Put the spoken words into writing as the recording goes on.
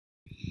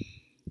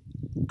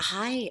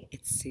Hi,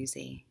 it's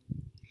Susie.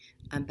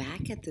 I'm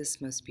back at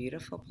this most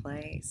beautiful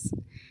place.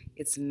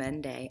 It's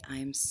Monday.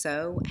 I'm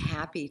so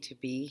happy to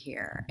be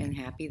here and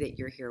happy that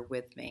you're here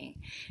with me.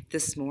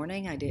 This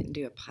morning I didn't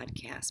do a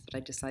podcast, but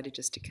I decided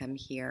just to come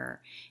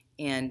here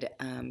and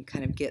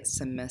kind of get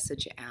some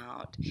message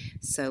out.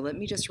 So let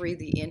me just read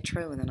the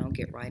intro and then I'll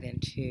get right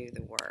into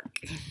the work.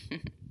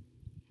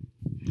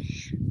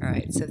 All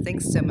right, so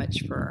thanks so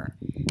much for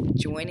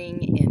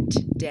joining in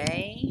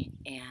today,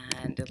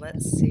 and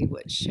let's see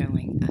what's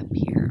showing up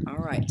here. All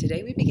right,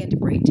 today we begin to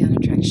break down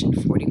attraction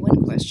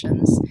 41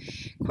 questions.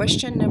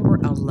 Question number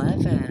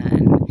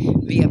 11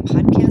 via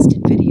podcast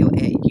and video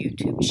at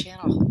YouTube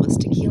channel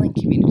Holistic Healing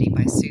Community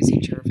by Susie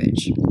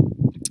Juravich.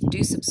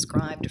 Do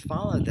subscribe to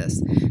follow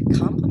this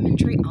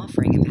complimentary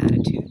offering of how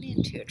to tune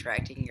into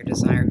attracting your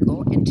desired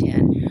goal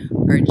intent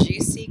or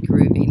juicy,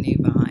 groovy new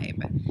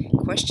vibe.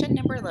 Question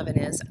number 11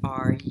 is,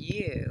 are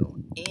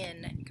you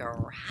in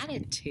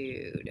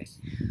gratitude?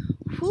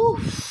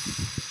 Whew.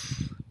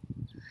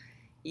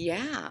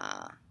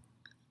 Yeah.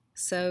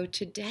 So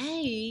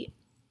today,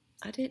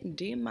 I didn't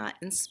do my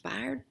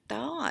inspired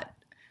thought.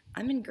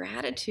 I'm in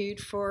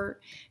gratitude for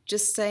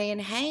just saying,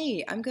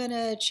 hey, I'm going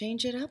to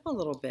change it up a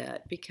little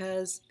bit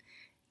because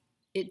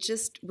it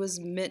just was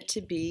meant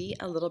to be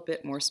a little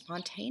bit more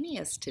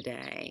spontaneous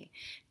today.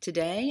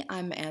 Today,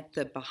 I'm at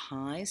the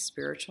Baha'i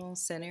Spiritual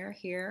Center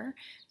here,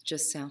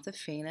 just south of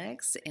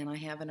Phoenix, and I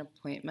have an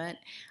appointment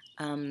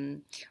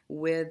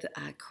with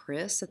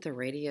Chris at the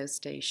radio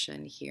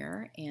station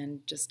here, and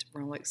just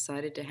really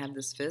excited to have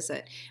this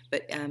visit.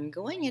 But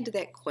going into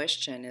that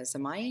question is,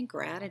 am I in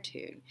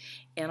gratitude?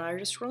 And I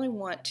just really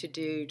want to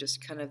do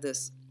just kind of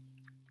this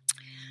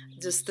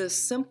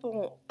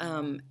simple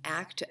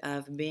act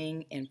of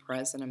being in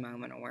present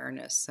moment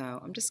awareness.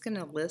 So I'm just going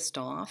to list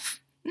off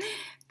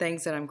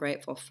things that I'm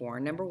grateful for.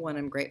 Number one,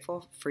 I'm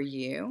grateful for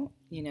you.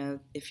 You know,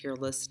 if you're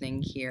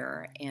listening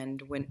here,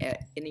 and when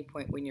at any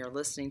point when you're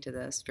listening to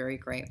this, very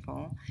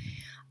grateful.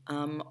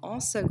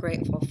 Also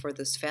grateful for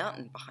this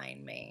fountain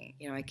behind me.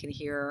 You know, I can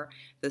hear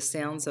the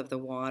sounds of the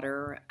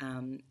water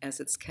as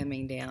it's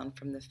coming down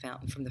from the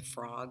fountain, from the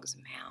frog's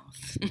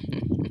mouth.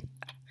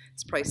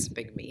 It's probably some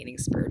big meaning,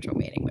 spiritual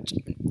meaning, which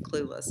I'm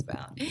clueless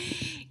about.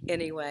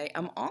 Anyway,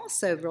 I'm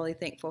also really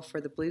thankful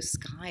for the blue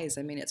skies.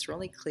 I mean, it's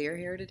really clear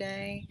here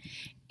today.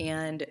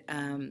 And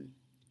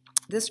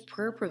this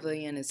prayer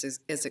pavilion is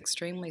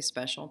extremely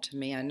special to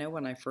me. I know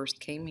when I first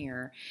came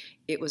here,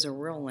 it was a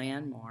real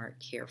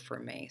landmark here for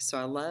me. So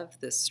I love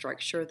this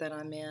structure that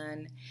I'm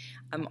in.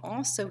 I'm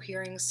also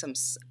hearing some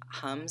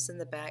hums in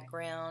the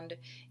background.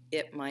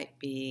 It might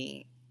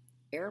be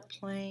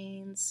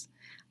airplanes.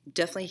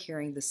 Definitely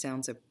hearing the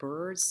sounds of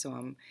birds, so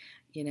I'm,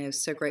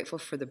 so grateful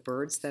for the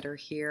birds that are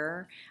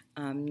here.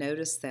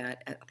 Notice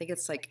that I think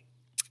it's like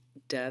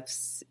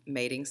dove's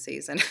mating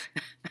season.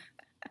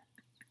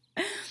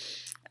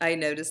 I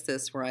noticed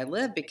this where I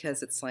live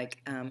because it's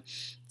like, it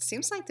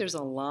seems like there's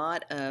a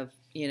lot of,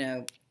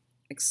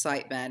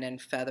 excitement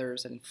and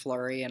feathers and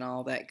flurry and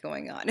all that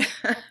going on.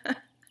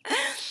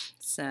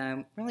 So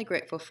I'm really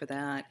grateful for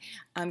that.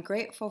 I'm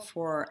grateful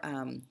for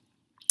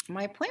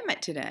my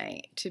appointment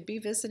today to be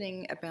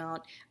visiting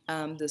about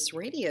this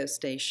radio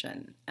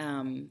station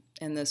and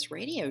this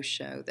radio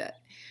show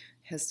that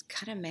has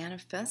kind of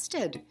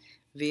manifested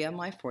via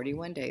my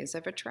 41 days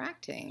of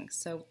attracting.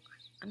 So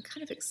I'm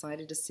kind of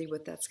excited to see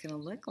what that's going to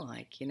look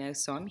like,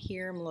 So I'm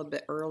here, I'm a little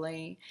bit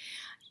early,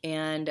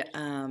 and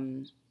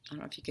I don't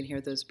know if you can hear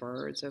those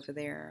birds over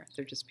there.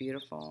 They're just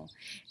beautiful.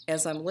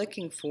 As I'm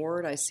looking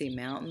forward, I see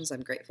mountains.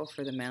 I'm grateful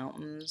for the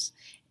mountains.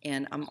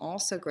 And I'm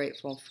also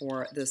grateful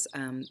for this.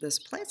 This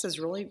place is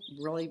really,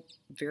 really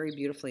very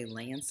beautifully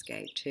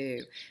landscaped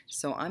too.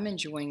 So I'm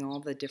enjoying all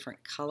the different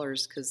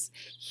colors because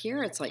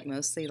here it's like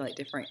mostly like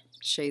different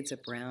shades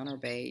of brown or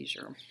beige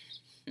or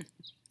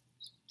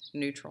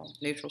neutral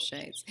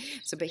shades.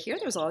 So, but here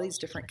there's all these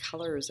different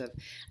colors of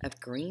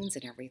greens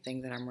and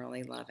everything that I'm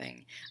really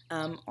loving.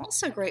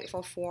 Also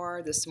grateful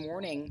for this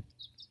morning.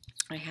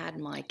 I had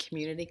my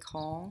community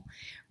call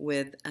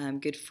with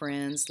good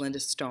friends Linda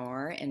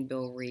Starr and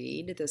Bill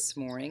Reed this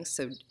morning.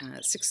 So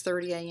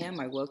 6:30 a.m.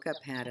 I woke up,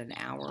 had an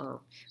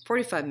hour,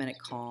 45-minute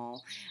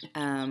call,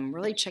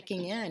 really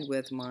checking in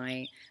with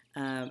my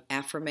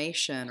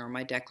affirmation or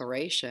my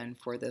declaration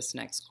for this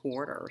next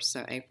quarter.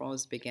 So April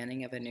is the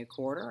beginning of a new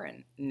quarter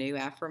and new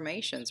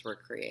affirmations were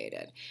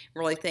created. I'm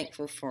really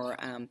thankful for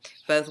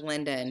both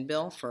Linda and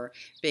Bill for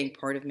being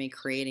part of me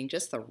creating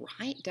just the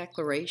right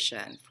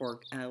declaration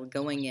for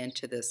going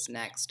into this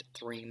next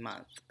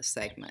 3-month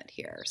segment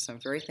here. So I'm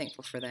very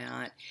thankful for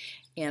that.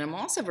 And I'm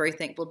also very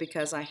thankful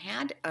because I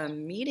had a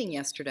meeting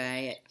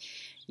yesterday at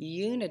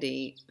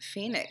Unity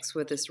Phoenix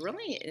with this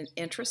really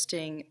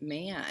interesting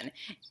man,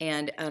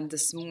 and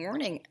this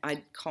morning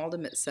I called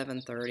him at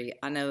 7:30.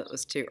 I know it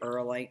was too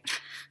early.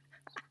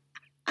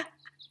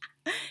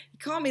 He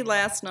called me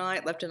last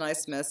night, left a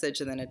nice message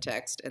and then a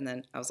text, and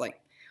then I was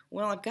like,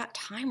 well, I've got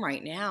time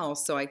right now,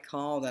 so I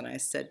called and I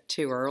said,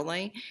 too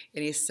early?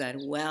 And he said,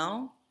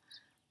 well,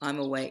 I'm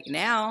awake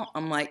now.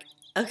 I'm like,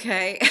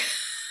 okay.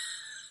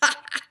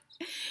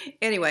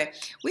 Anyway,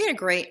 we had a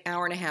great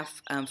hour and a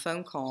half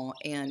phone call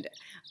and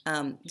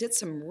did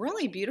some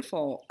really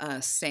beautiful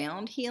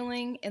sound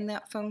healing in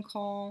that phone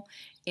call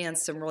and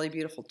some really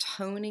beautiful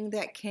toning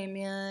that came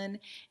in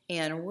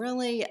and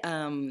really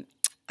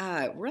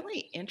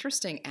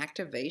interesting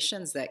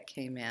activations that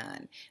came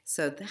in.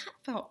 So that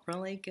felt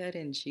really good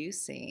and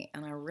juicy,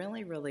 and I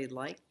really, really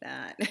liked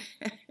that.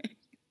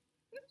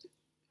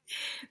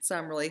 So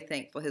I'm really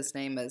thankful. His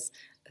name is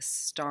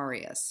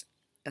Astarius.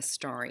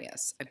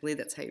 Astarius. I believe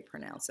that's how you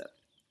pronounce it.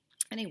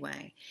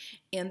 Anyway,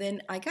 and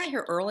then I got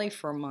here early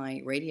for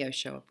my radio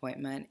show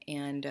appointment,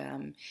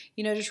 and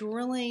just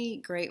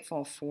really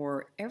grateful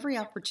for every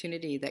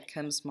opportunity that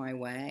comes my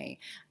way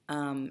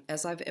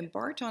as I've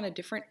embarked on a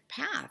different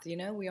path.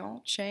 We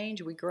all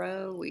change, we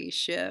grow, we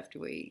shift,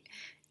 we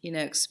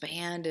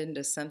expand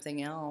into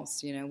something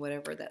else,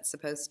 whatever that's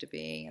supposed to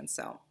be. And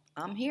so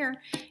I'm here,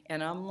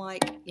 and I'm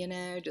like,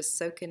 just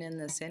soaking in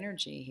this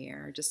energy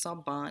here. I just saw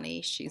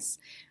Bonnie. She's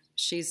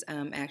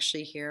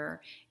actually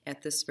here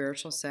at the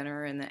spiritual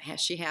center, and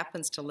she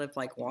happens to live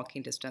like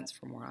walking distance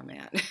from where I'm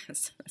at.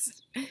 So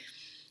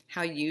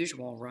how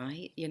usual,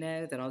 right?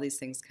 That all these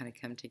things kind of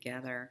come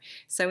together.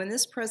 So in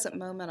this present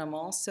moment, I'm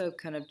also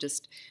kind of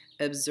just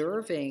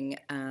observing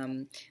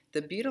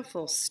the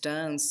beautiful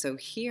stones. So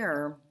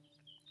here,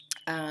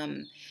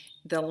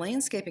 the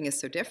landscaping is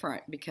so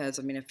different because,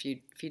 if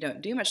you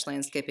don't do much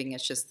landscaping,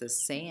 it's just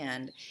this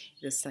sand,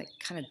 this like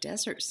kind of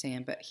desert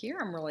sand. But here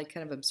I'm really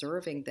kind of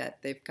observing that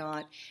they've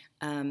got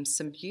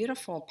some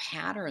beautiful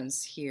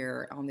patterns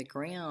here on the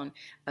ground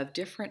of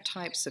different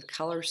types of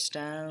color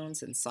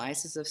stones and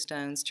sizes of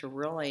stones to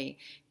really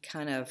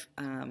kind of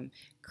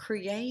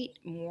create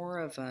more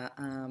of a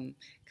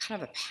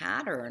kind of a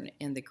pattern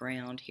in the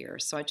ground here.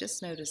 So I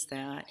just noticed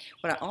that.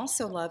 What I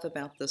also love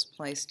about this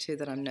place too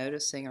that I'm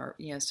noticing are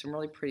some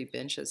really pretty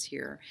benches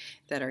here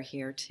that are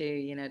here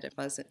too. They're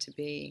pleasant to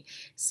be.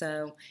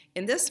 So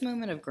in this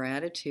moment of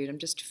gratitude, I'm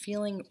just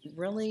feeling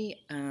really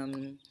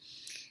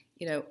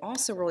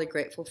also really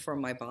grateful for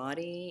my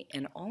body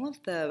and all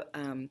of the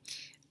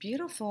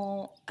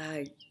beautiful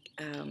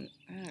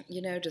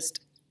just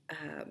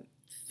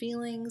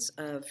feelings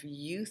of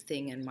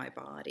youthing in my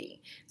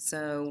body.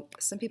 So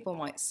some people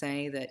might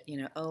say that,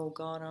 oh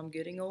God, I'm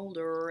getting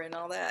older and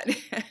all that.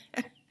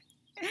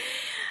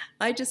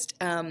 I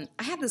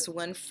have this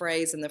one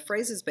phrase, and the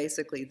phrase is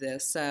basically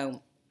this.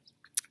 So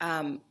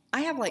I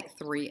have like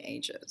 3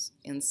 ages,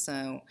 and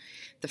so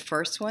the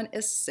first one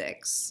is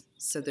 6.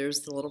 So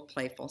there's the little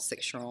playful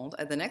 6-year-old.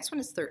 The next one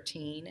is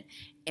 13,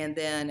 and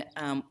then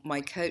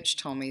my coach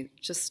told me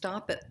just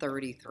stop at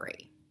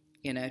 33.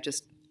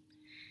 Just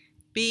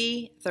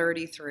be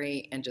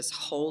 33 and just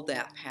hold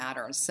that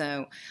pattern.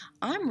 So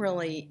I'm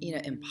really,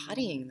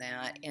 embodying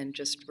that and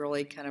just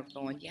really kind of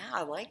going, yeah,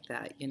 I like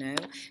that,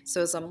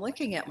 So as I'm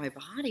looking at my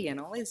body and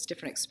all these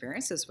different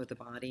experiences with the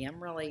body,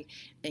 I'm really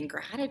in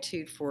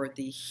gratitude for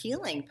the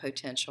healing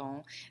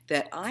potential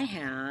that I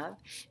have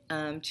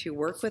to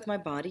work with my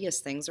body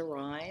as things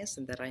arise,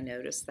 and that I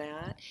notice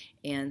that,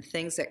 and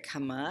things that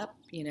come up,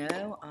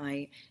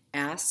 I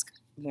ask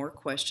more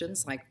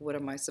questions like, what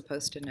am I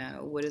supposed to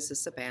know? What is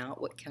this about?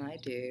 What can I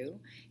do?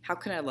 How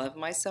can I love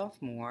myself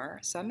more?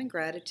 So I'm in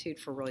gratitude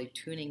for really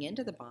tuning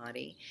into the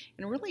body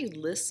and really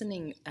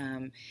listening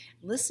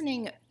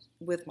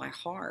with my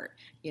heart,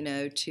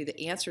 to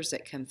the answers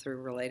that come through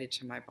related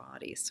to my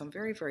body. So I'm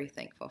very, very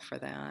thankful for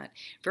that.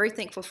 Very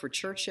thankful for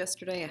church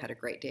yesterday. I had a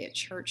great day at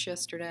church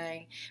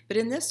yesterday. But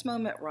in this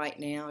moment right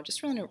now, I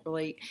just want to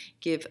really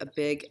give a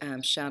big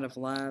shout of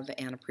love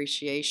and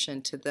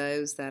appreciation to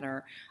those that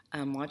are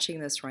watching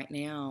this right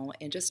now,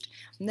 and just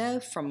know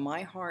from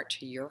my heart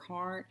to your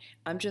heart,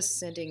 I'm just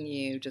sending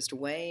you just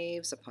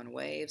waves upon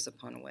waves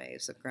upon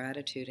waves of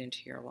gratitude into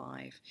your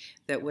life,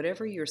 that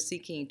whatever you're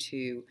seeking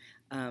to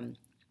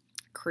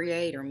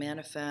create or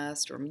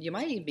manifest, or you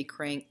might even be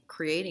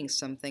creating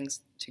some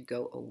things to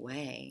go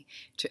away,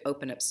 to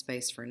open up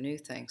space for new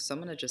things. So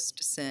I'm going to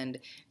just send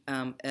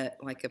a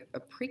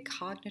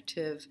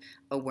precognitive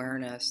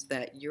awareness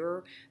that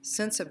your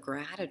sense of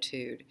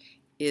gratitude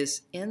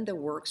is in the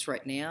works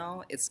right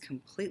now. It's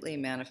completely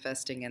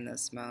manifesting in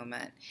this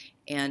moment.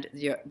 And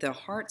the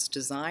heart's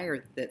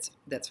desire that's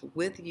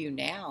with you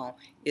now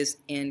is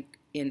in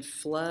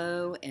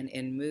flow and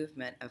in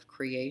movement of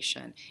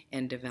creation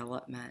and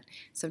development.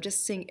 So I'm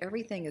just seeing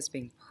everything as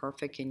being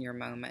perfect in your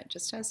moment,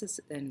 just as it's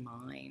in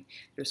mine.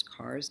 There's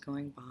cars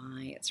going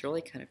by. It's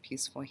really kind of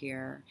peaceful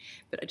here.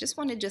 But I just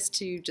wanted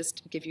to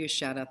give you a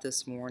shout out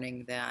this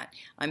morning that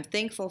I'm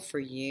thankful for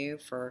you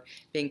for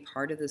being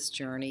part of this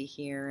journey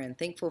here, and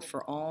thankful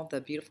for all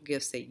the beautiful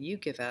gifts that you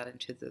give out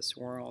into this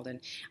world. And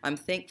I'm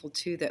thankful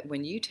too that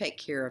when you take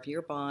care of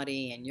your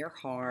body and your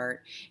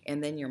heart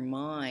and then your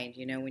mind,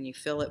 when you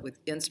fill it with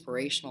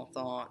inspirational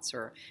thoughts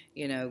or,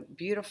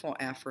 beautiful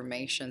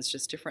affirmations,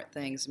 just different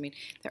things. I mean,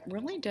 that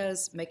really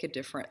does make a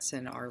difference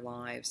in our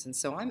lives. And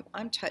so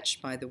I'm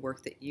touched by the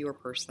work that you are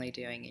personally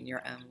doing in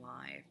your own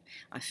life.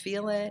 I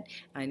feel it.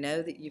 I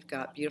know that you've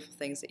got beautiful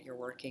things that you're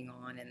working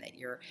on and that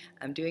you're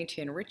doing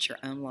to enrich your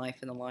own life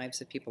and the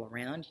lives of people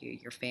around you,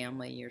 your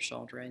family, your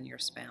children, your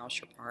spouse,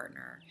 your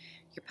partner,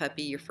 your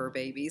puppy, your fur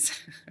babies.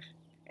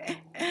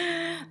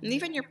 And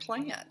even your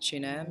plants,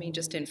 I mean,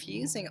 just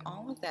infusing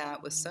all of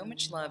that with so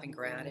much love and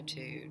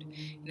gratitude.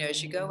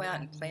 As you go out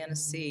and plant a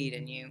seed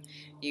and you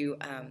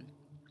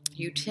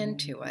tend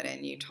to it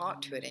and you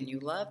talk to it and you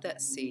love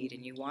that seed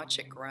and you watch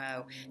it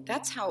grow.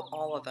 That's how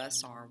all of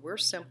us are. We're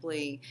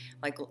simply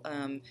like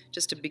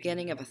just a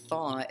beginning of a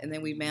thought, and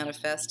then we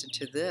manifest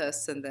into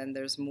this, and then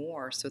there's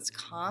more. So it's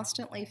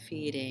constantly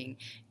feeding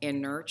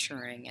and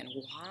nurturing and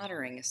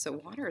watering. So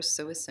water is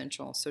so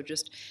essential. So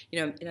just,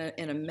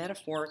 in a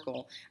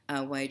metaphorical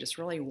way, just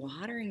really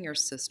watering your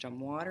system,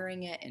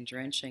 watering it and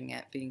drenching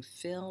it, being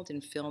filled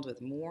and filled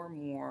with more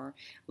and more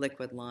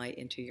liquid light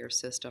into your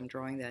system,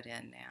 drawing that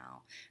in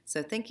now.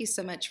 So thank you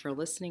so much for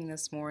listening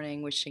this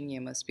morning. Wishing you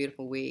a most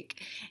beautiful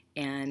week,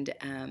 and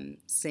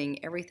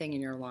seeing everything in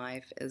your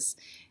life is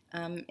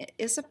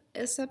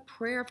a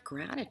prayer of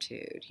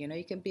gratitude.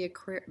 You can be a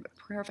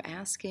prayer of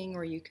asking,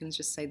 or you can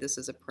just say this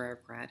is a prayer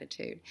of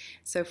gratitude.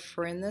 So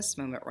for in this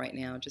moment right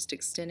now, just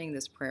extending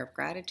this prayer of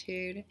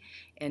gratitude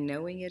and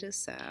knowing it is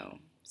so.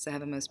 So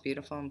have a most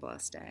beautiful and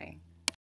blessed day.